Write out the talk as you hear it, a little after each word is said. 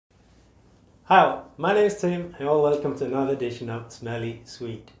Hi, my name is Tim and you're welcome to another edition of Smelly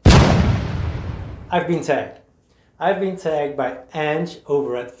Sweet. I've been tagged. I've been tagged by Ange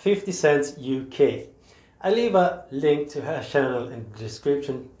over at 50 Cents UK. I leave a link to her channel in the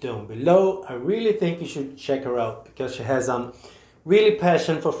description down below. I really think you should check her out because she has really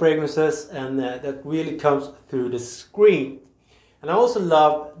passion for fragrances and that really comes through the screen. And I also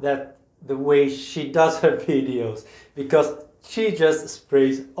love that the way she does her videos because she just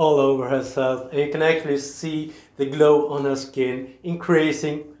sprays all over herself and you can actually see the glow on her skin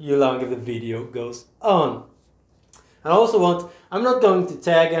increasing the longer the video goes on. I'm not going to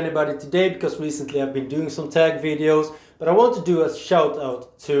tag anybody today because recently I've been doing some tag videos, but I want to do a shout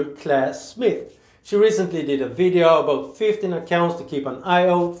out to Claire Smith. She recently did a video about 15 accounts to keep an eye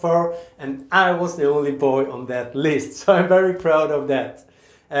out for, and I was the only boy on that list, so I'm very proud of that.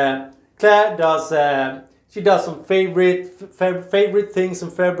 Claire does she does some favorite things in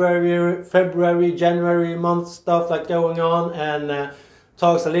February, January month stuff like going on, and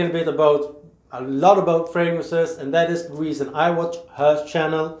talks a lot about fragrances, and that is the reason I watch her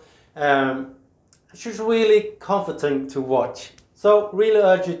channel. She's really comforting to watch, so really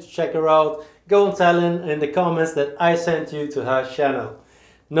urge you to check her out. Go and tell her in the comments that I sent you to her channel.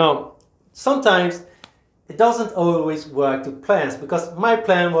 Now, sometimes it doesn't always work to plans, because my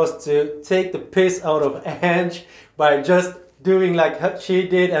plan was to take the piss out of Ange by just doing like she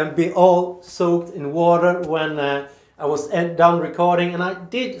did and be all soaked in water when I was done recording, and I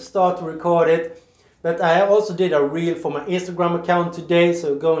did start to record it, but I also did a reel for my Instagram account today,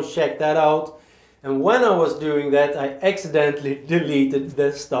 so go and check that out. And when I was doing that, I accidentally deleted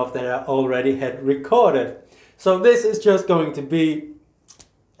the stuff that I already had recorded. So this is just going to be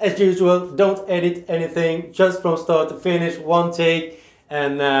as usual. Don't edit anything, just from start to finish, one take,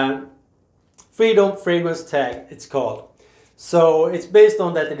 and Freedom Fragrance Tag it's called. So it's based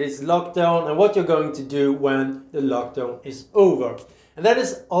on that it is lockdown and what you're going to do when the lockdown is over. And that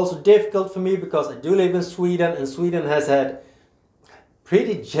is also difficult for me because I do live in Sweden, and Sweden has had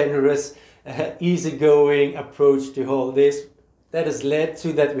pretty generous, easygoing approach to all this. That has led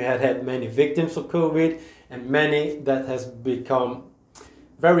to that we had many victims of COVID and many that has become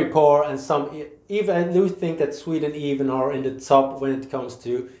very poor, and some even I do think that Sweden even are in the top when it comes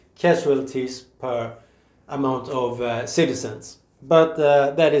to casualties per amount of citizens. But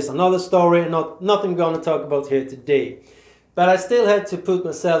that is another story, and nothing I'm going to talk about here today. But I still had to put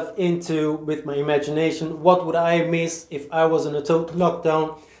myself into, with my imagination, what would I miss if I was in a total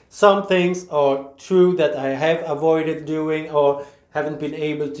lockdown. Some things are true that I have avoided doing or haven't been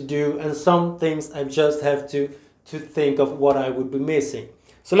able to do, and some things I just have to think of what I would be missing.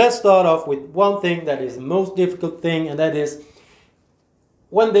 So let's start off with one thing that is the most difficult thing, and that is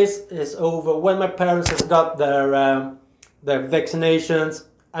when this is over, when my parents have got their vaccinations,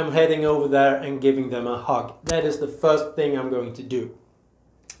 I'm heading over there and giving them a hug. That is the first thing I'm going to do.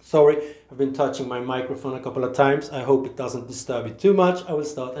 Sorry, I've been touching my microphone a couple of times. I hope it doesn't disturb you too much. I will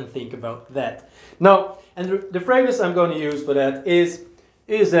start and think about that. Now, and the fragrance I'm going to use for that is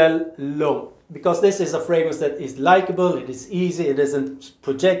Allure. Because this is a fragrance that is likable, it is easy, it isn't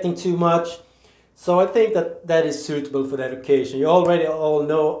projecting too much. So I think that that is suitable for that occasion. You already all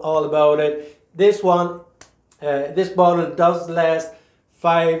know all about it. This one, this bottle does last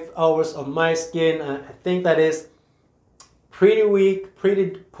 5 hours on my skin. I think that is pretty weak,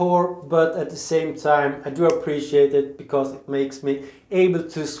 pretty poor, but at the same time I do appreciate it because it makes me able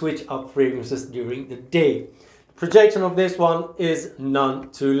to switch up fragrances during the day. The projection of this one is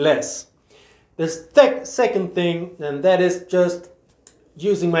none too less. The second thing, and that is just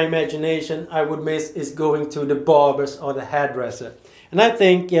using my imagination, I would miss is going to the barbers or the hairdresser. And I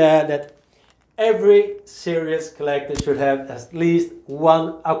think that every serious collector should have at least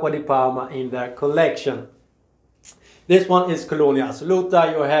one Acqua di Parma in their collection. This one is Colonia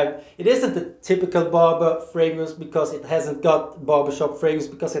Assoluta. It isn't the typical barber fragrance because it hasn't got barbershop fragrance,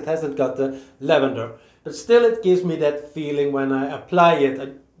 because it hasn't got the lavender. But still it gives me that feeling when I apply it.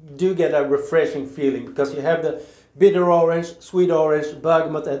 I do get a refreshing feeling because you have the bitter orange, sweet orange,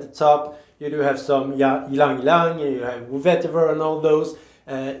 bergamot at the top. You do have some ylang ylang, you have vetiver and all those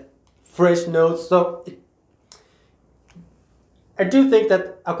fresh notes. So I do think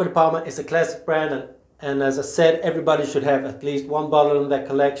that Acqua di Parma is a classic brand, and as I said, everybody should have at least one bottle in their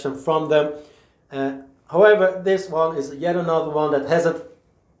collection from them. However, this one is yet another one that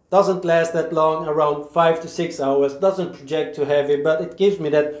doesn't last that long, around 5 to 6 hours, doesn't project too heavy, but it gives me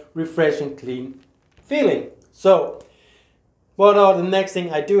that refreshing, clean feeling. So, what are the next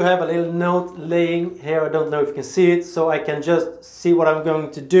thing? I do have a little note laying here, I don't know if you can see it, so I can just see what I'm going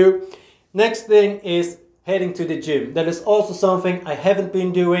to do. Next thing is heading to the gym. That is also something I haven't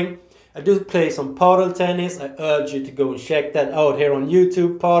been doing. I do play some paddle tennis. I urge you to go and check that out here on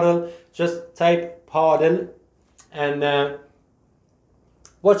YouTube, paddle. Just type paddle and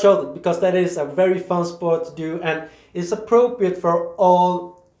watch out, because that is a very fun sport to do and it's appropriate for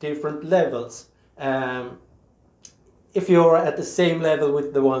all different levels. If you're at the same level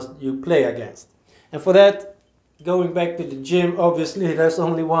with the ones you play against. And for that, going back to the gym, obviously there's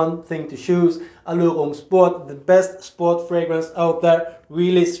only one thing to choose: Allure Sport, the best sport fragrance out there.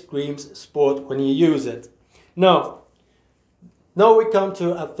 Really screams sport when you use it. Now we come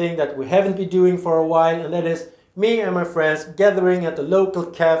to a thing that we haven't been doing for a while, and that is me and my friends gathering at the local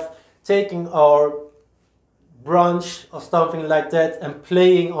cafe, taking our brunch or something like that and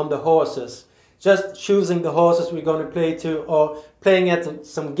playing on the horses. Just choosing the horses we're going to play to, or playing at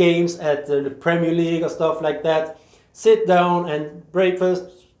some games at the Premier League or stuff like that. Sit down and breakfast,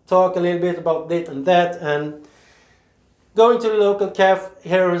 talk a little bit about this and that, and going to the local cafe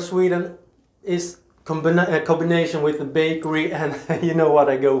here in Sweden is a combination with the bakery, and you know what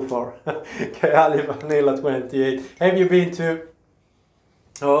I go for. Kayali Vanilla 28. Have you been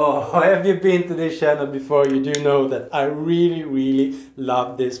to this channel before? You do know that I really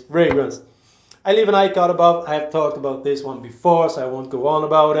love this fragrance. I live in Acqua above. I have talked about this one before, so I won't go on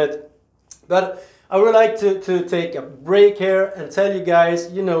about it. But I would like to take a break here and tell you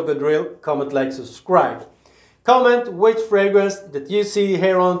guys, you know the drill. Comment, like, subscribe. Comment which fragrance that you see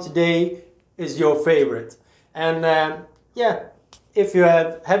here on today is your favorite. And yeah, if you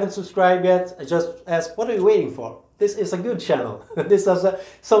haven't subscribed yet, I just ask, what are you waiting for? This is a good channel. This has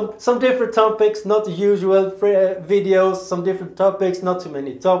some different topics, not the usual videos, some different topics, not too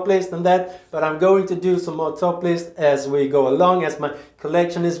many top lists and that, but I'm going to do some more top lists as we go along, as my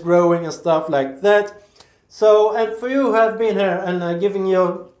collection is growing and stuff like that. So, and for you who have been here and giving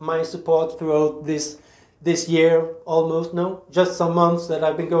you my support throughout this year, almost, no, just some months that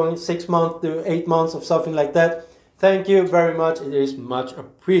I've been going, 6 months to 8 months of something like that. Thank you very much. It is much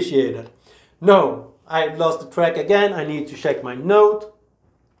appreciated. No, I've lost the track again. I need to check my note.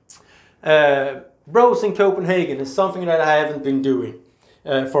 Browsing Copenhagen is something that I haven't been doing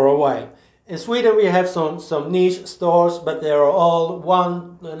for a while. In Sweden we have some niche stores, but they are all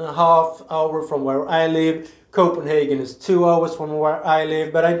 1.5 hours from where I live. Copenhagen is 2 hours from where I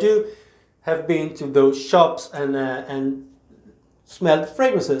live, but I do have been to those shops and smelled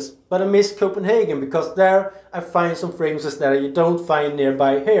fragrances. But I miss Copenhagen, because there I find some fragrances that you don't find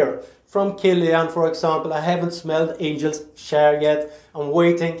nearby here. From Kayali, for example, I haven't smelled Angel's Share yet. I'm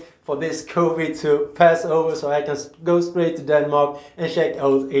waiting for this COVID to pass over so I can go straight to Denmark and check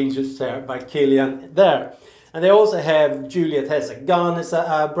out Angel's Share by Kayali there. And they also have Juliet Has a Gun, is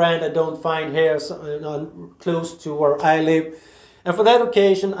a brand I don't find here close to where I live. And for that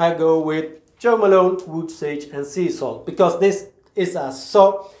occasion I go with Joe Malone, Wood Sage and Sea Salt, because this is a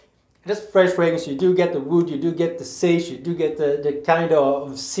just fresh fragrance. You do get the wood, you do get the sage, you do get the kind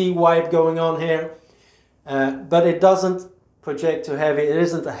of sea vibe going on here. But it doesn't project too heavy. It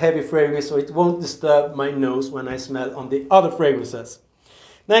isn't a heavy fragrance, so it won't disturb my nose when I smell on the other fragrances.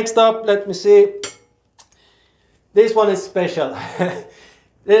 Next up, let me see. This one is special.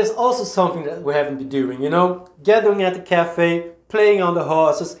 There's also something that we haven't been doing, you know. Gathering at the cafe, playing on the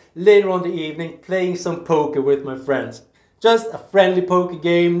horses, later on the evening, playing some poker with my friends. Just a friendly poker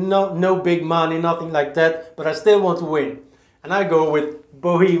game, no big money, nothing like that, but I still want to win. And I go with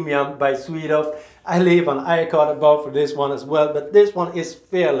Bohemian by Swedoft. I leave an icon above for this one as well, but this one is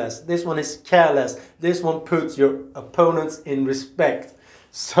fearless, this one is careless, this one puts your opponents in respect.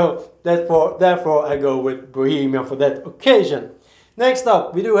 So therefore I go with Bohemian for that occasion. Next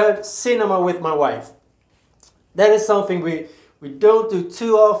up, we do have Cinema with my wife. That is something we don't do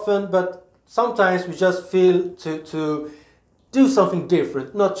too often, but sometimes we just feel to do something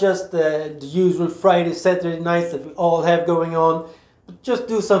different, not just the usual Friday, Saturday nights that we all have going on, but just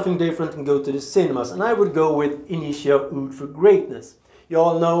do something different and go to the cinemas. And I would go with Initio Oud for Greatness. You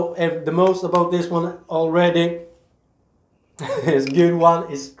all know the most about this one already. It's a good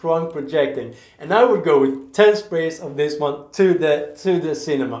one, it's strong projecting. And I would go with 10 sprays of this one to the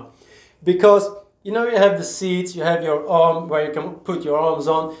cinema. Because, you know, you have the seats, you have your arm where you can put your arms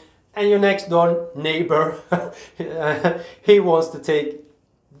on, and your next door neighbor, he wants to take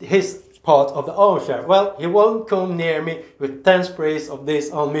his part of the armchair. Well, he won't come near me with 10 sprays of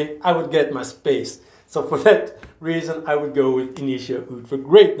this on me. I would get my space. So for that reason, I would go with Initio Oud for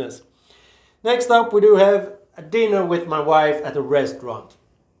Greatness. Next up, we do have a dinner with my wife at a restaurant.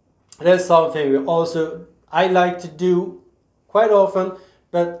 That's something I like to do quite often,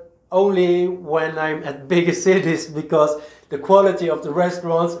 but only when I'm at bigger cities, because the quality of the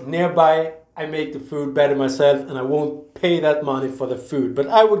restaurants nearby I make the food better myself and I won't pay that money for the food. But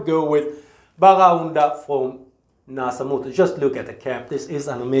I would go with Baraonda from Nasomatto. Just look at the cap. This is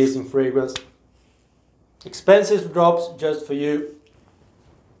an amazing fragrance. Expensive drops just for you.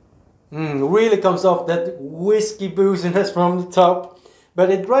 Really comes off that whiskey booziness from the top. But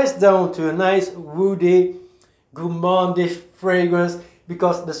it dries down to a nice woody, gourmandish fragrance.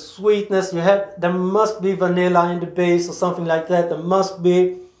 Because the sweetness you have, there must be vanilla in the base or something like that. There must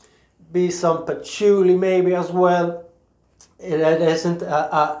be some patchouli maybe as well. It isn't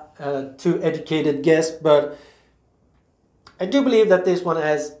a too educated guess, but I do believe that this one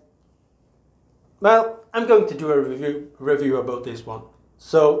has, well, I'm going to do a review about this one.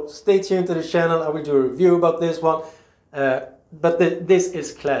 So stay tuned to the channel, I will do a review about this one. But this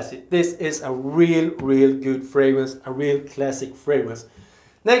is classic. This is a real good fragrance, a real classic fragrance.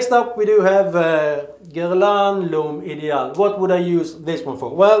 Next up we do have Guerlain L'Homme Ideal. What would I use this one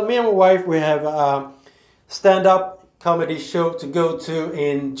for? Well, me and my wife, we have a stand-up comedy show to go to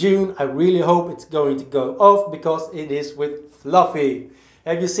in June. I really hope it's going to go off because it is with Fluffy.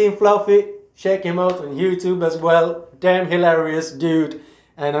 Have you seen Fluffy? Check him out on YouTube as well. Damn hilarious dude.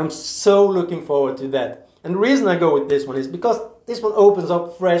 And I'm so looking forward to that. And the reason I go with this one is because this one opens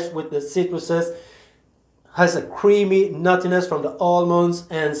up fresh with the citruses, has a creamy nuttiness from the almonds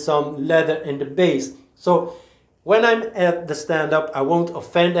and some leather in the base. So when I'm at the stand-up, I won't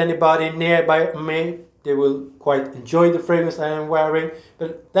offend anybody nearby me. They will quite enjoy the fragrance I am wearing.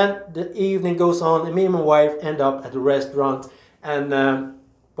 But then the evening goes on and me and my wife end up at the restaurant. And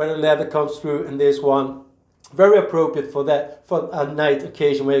when the leather comes through in this one, very appropriate for that, for a night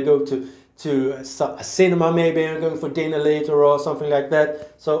occasion where you go to a cinema maybe, and going for dinner later or something like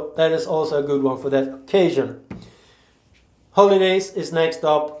that. So that is also a good one for that occasion. Holidays is next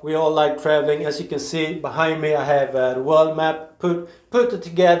up. We all like traveling. As you can see behind me, I have the world map put it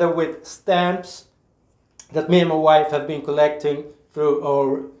together with stamps that me and my wife have been collecting through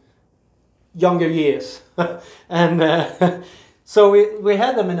our younger years. And so we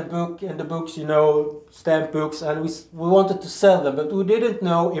had them in a book, in the books, you know, stamp books, and we wanted to sell them, but we didn't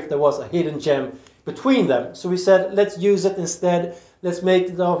know if there was a hidden gem between them. So we said, let's use it instead. Let's make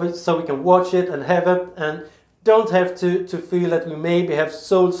it of it so we can watch it and have it, and don't have to feel that we maybe have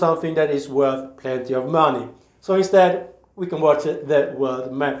sold something that is worth plenty of money. So instead, we can watch it, the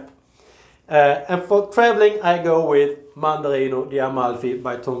world map. And for traveling, I go with Mandarino di Amalfi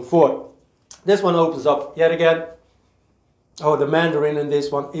by Tom Ford. This one opens up yet again. Oh, the mandarin in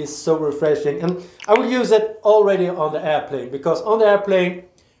this one is so refreshing, and I will use it already on the airplane, because on the airplane,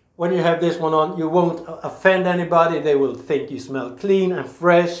 when you have this one on, you won't offend anybody. They will think you smell clean and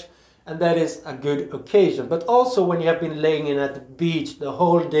fresh, and that is a good occasion. But also when you have been laying in at the beach the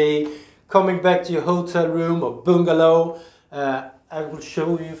whole day, coming back to your hotel room or bungalow, I will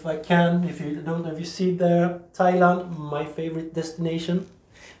show you if I can, if you don't know if you see there, Thailand, my favorite destination.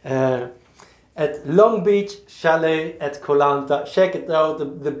 At Long Beach Chalet at Koh Lanta. Check it out,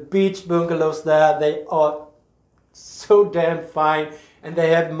 the beach bungalows there, they are so damn fine, and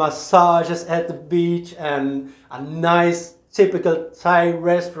they have massages at the beach and a nice typical Thai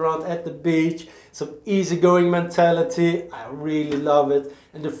restaurant at the beach, some easygoing mentality. I really love it,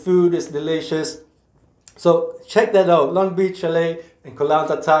 and the food is delicious. So check that out, Long Beach Chalet in Koh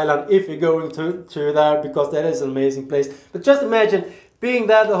Lanta, Thailand, if you're going to there, because that is an amazing place. But just imagine being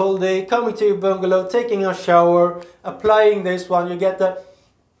there the whole day, coming to your bungalow, taking a shower, applying this one, you get the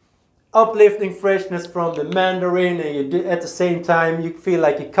uplifting freshness from the mandarin, and you do, at the same time you feel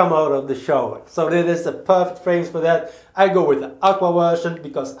like you come out of the shower. So that is the perfect fragrance for that. I go with the Aqua version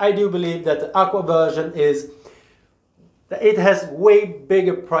because I do believe that the Aqua version it has way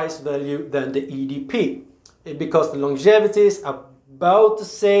bigger price value than the EDP, because the longevity is about the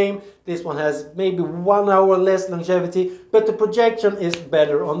same. This one has maybe 1 hour less longevity, but the projection is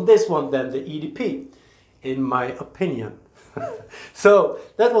better on this one than the EDP, in my opinion. So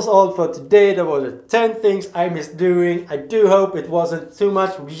that was all for today. There were the 10 things I missed doing. I do hope it wasn't too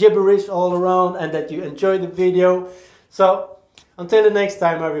much gibberish all around and that you enjoyed the video. So until the next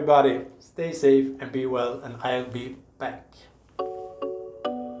time, everybody, stay safe and be well, and I'll be back.